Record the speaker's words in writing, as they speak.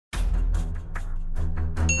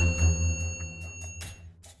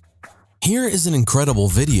Here is an incredible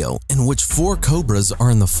video in which 4 cobras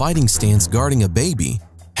are in the fighting stance guarding a baby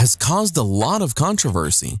has caused a lot of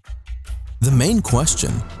controversy. The main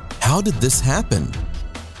question, how did this happen?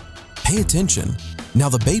 Pay attention. Now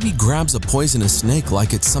the baby grabs a poisonous snake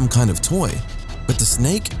like it's some kind of toy, but the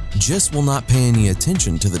snake just will not pay any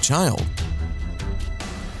attention to the child.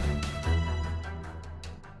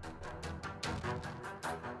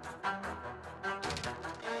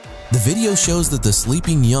 The video shows that the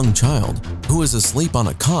sleeping young child, who is asleep on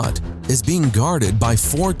a cot, is being guarded by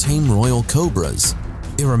 4 tame royal cobras.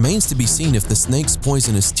 It remains to be seen if the snake's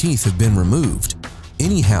poisonous teeth have been removed.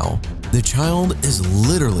 Anyhow, the child is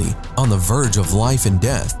literally on the verge of life and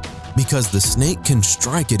death because the snake can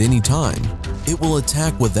strike at any time. It will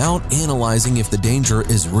attack without analyzing if the danger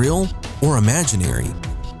is real or imaginary.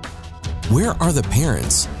 Where are the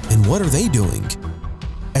parents and what are they doing?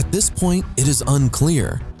 At this point, it is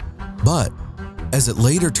unclear. But, as it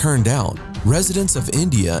later turned out, residents of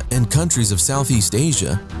India and countries of Southeast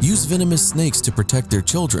Asia use venomous snakes to protect their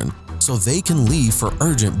children so they can leave for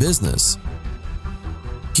urgent business.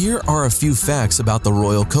 Here are a few facts about the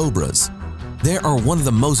royal cobras. They are one of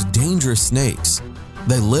the most dangerous snakes.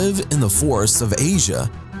 They live in the forests of Asia,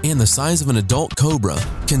 and the size of an adult cobra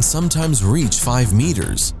can sometimes reach 5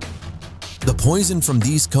 meters. The poison from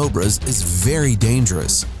these cobras is very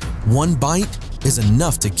dangerous. One bite is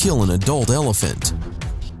enough to kill an adult elephant.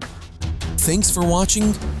 Thanks for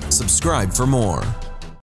watching. Subscribe for more.